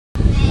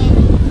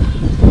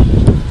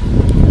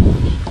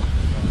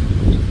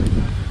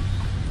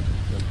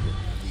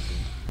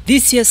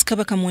This year's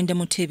Kabaka Mwenda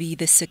Mutebi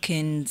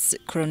II's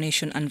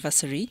coronation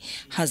anniversary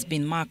has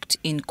been marked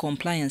in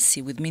compliance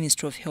with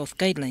Ministry of Health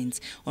guidelines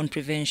on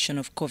prevention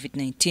of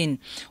COVID-19.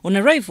 On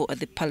arrival at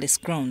the palace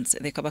grounds,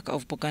 the Kabaka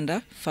of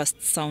Buganda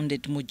first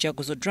sounded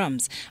Mujaguzo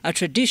drums, a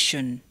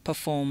tradition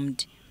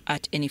performed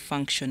at any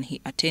function he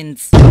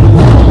attends.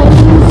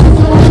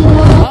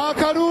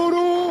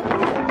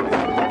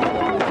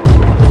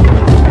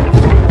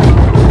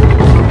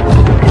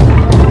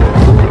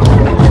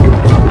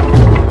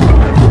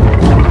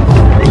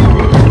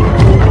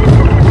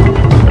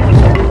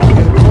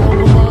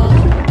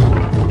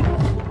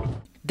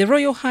 The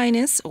Royal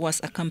Highness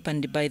was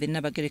accompanied by the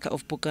Nabagereka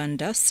of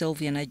Buganda,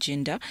 Sylvian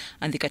Agenda,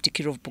 and the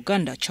Katikiro of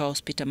Buganda,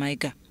 Charles Peter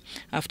Maiga.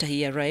 After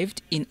he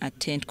arrived in a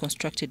tent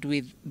constructed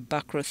with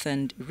backcloth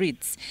and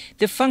reeds,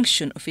 the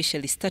function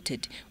officially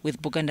started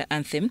with Buganda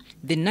anthem,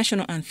 the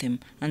national anthem,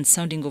 and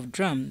sounding of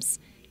drums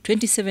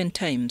 27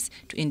 times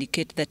to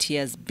indicate that he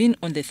has been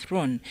on the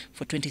throne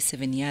for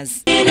 27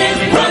 years.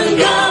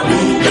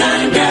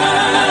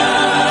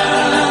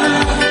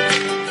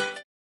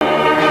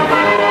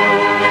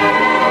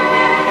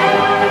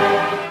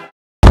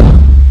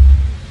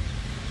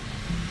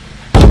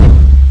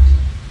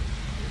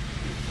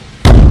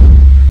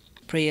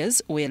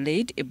 Prayers were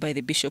led by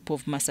the Bishop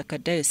of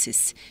Masaka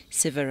Diocese,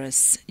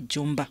 Severus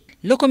Jumba.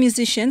 Local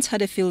musicians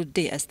had a field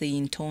day as they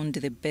intoned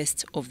the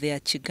best of their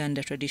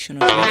Chiganda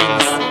traditional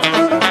rhythms.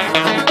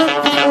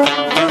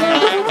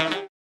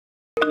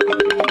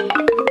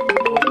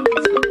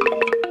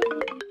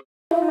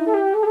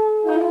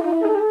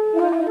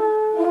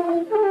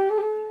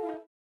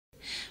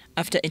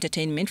 After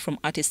entertainment from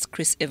artist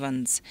Chris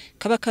Evans,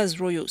 Kabaka's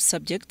royal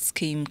subjects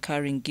came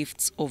carrying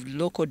gifts of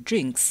local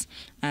drinks,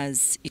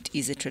 as it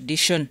is a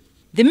tradition.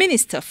 The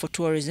Minister for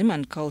Tourism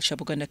and Culture,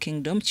 Buganda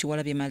Kingdom,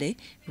 Chiwalabi Male,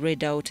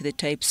 read out the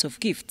types of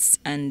gifts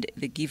and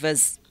the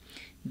givers.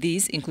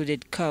 These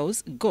included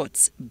cows,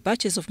 goats,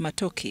 batches of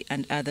matoke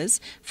and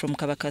others from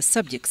Kabaka's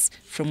subjects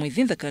from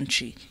within the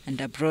country and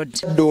abroad.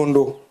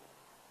 Dondo,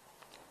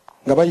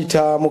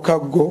 ngabayita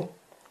mukago,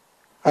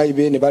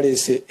 aibe ne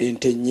balese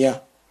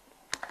entenya.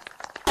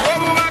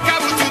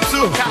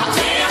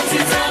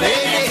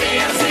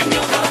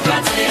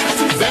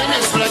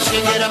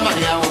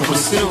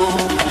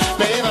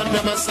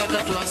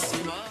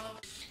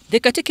 The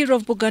Katikiro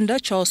of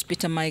Buganda, Charles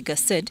Peter Maiga,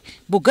 said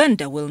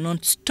Buganda will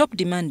not stop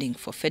demanding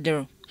for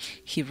federal.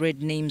 He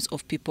read names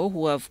of people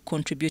who have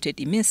contributed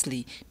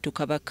immensely to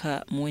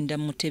Kabaka Mwenda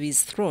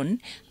Mutebi's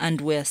throne and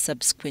were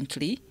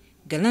subsequently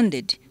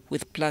garlanded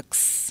with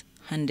plaques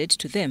handed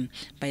to them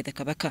by the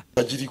Kabaka.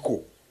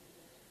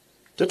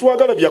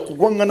 Tetwagala bya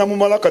kugwangana mu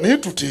malaka naye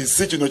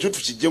tuteese kino kyo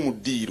tukijje mu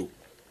ddiiro.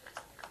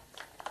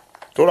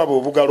 Tolaba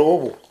obugalo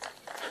obwo.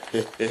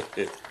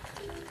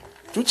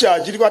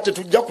 Tukyagirwa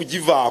tetujja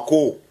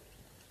kugivaako.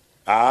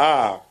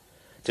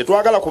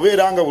 Tetwagala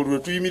kubeera nga buli lwe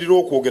tuyimirira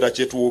okwogera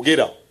kye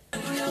twogera.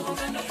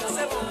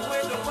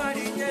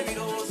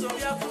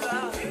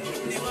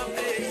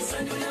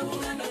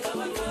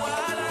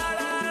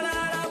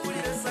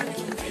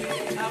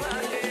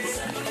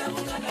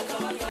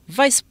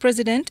 Vice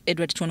President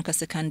Edward Chwanuka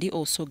Sekandi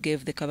also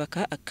gave the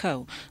Kabaka a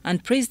cow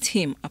and praised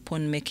him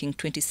upon making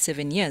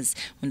 27 years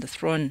on the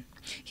throne.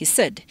 He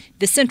said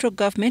the central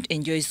government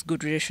enjoys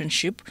good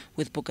relationship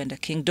with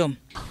Buganda Kingdom.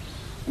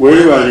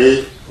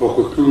 Webale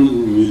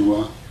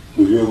okutulumirwa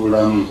mu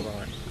byobulamu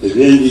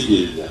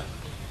ebyenjigiriza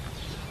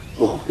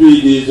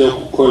okuyigiriza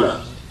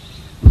okukola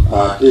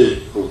ate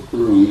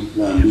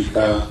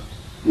okutulambika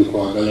mu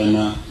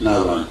kwagalana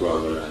n'abantu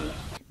abalala.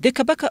 The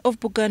Kabaka of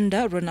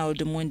Buganda, Ronald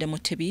Mwenda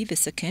Mutebi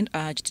II,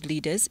 urged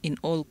leaders in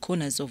all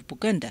corners of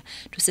Buganda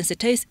to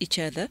sensitize each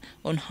other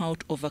on how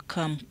to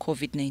overcome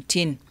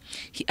COVID-19.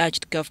 He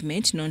urged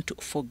government not to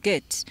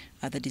forget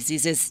other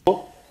diseases.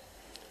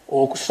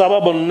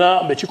 Okusaba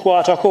bonna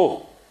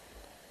bekikwatako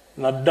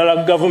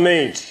naddala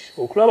government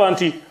okulaba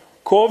nti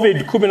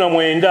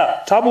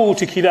COVID-19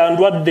 tabuutikira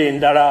ndwadde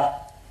endala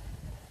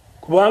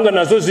kubanga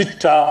nazo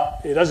zitta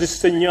era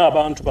zisenya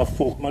abantu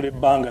baffe okumala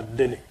ebbanga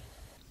ddene.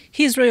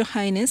 His Royal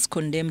Highness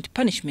condemned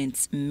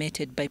punishments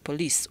meted by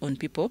police on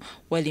people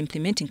while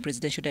implementing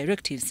presidential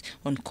directives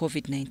on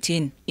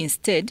COVID-19.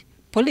 Instead,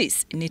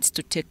 police needs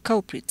to take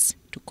culprits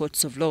to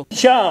courts of law.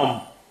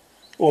 Kyam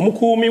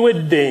omukuumi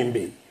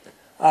w'eddembe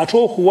ate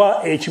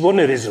okuwa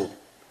ekibonerezo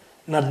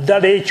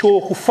naddala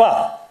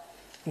ekyokufa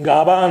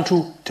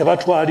ng'abantu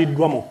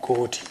tebatwaliddwa mu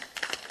kkooti.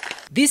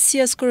 This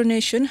year's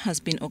coronation has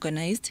been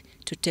organized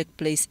to take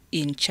place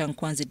in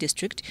Chankwanzi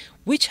district,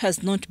 which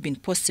has not been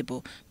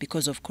possible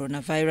because of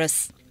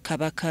coronavirus.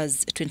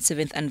 Kabaka's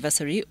 27th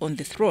anniversary on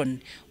the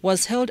throne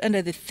was held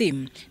under the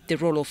theme, The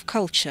Role of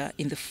Culture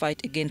in the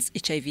Fight Against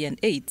HIV and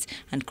AIDS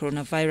and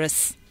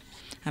Coronavirus.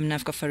 I'm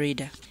Nafka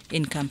Farida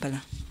in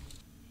Kampala.